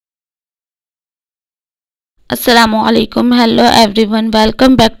Assalamu alaikum. Hello everyone,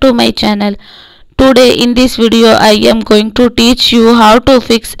 welcome back to my channel. Today in this video I am going to teach you how to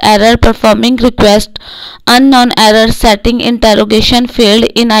fix error performing request unknown error setting interrogation field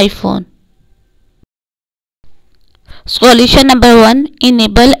in iPhone. Solution number 1,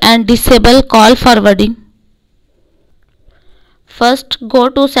 enable and disable call forwarding. First, go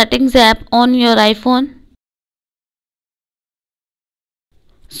to settings app on your iPhone.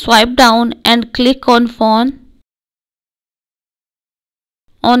 Swipe down and click on phone.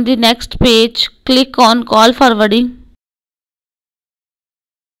 On the next page, click on call forwarding.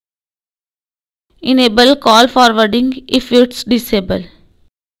 Enable call forwarding if it's disabled.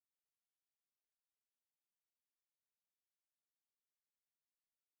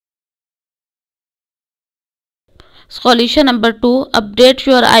 Solution number 2, update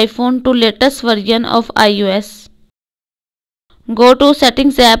your iPhone to latest version of iOS. Go to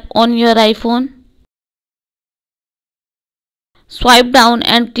settings app on your iPhone. Swipe down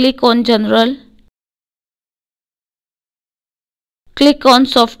and click on general. Click on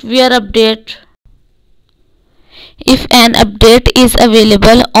software update. If an update is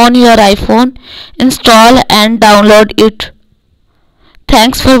available on your iPhone, install and download it.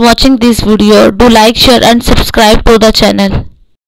 Thanks for watching this video. Do like, share and subscribe to the channel.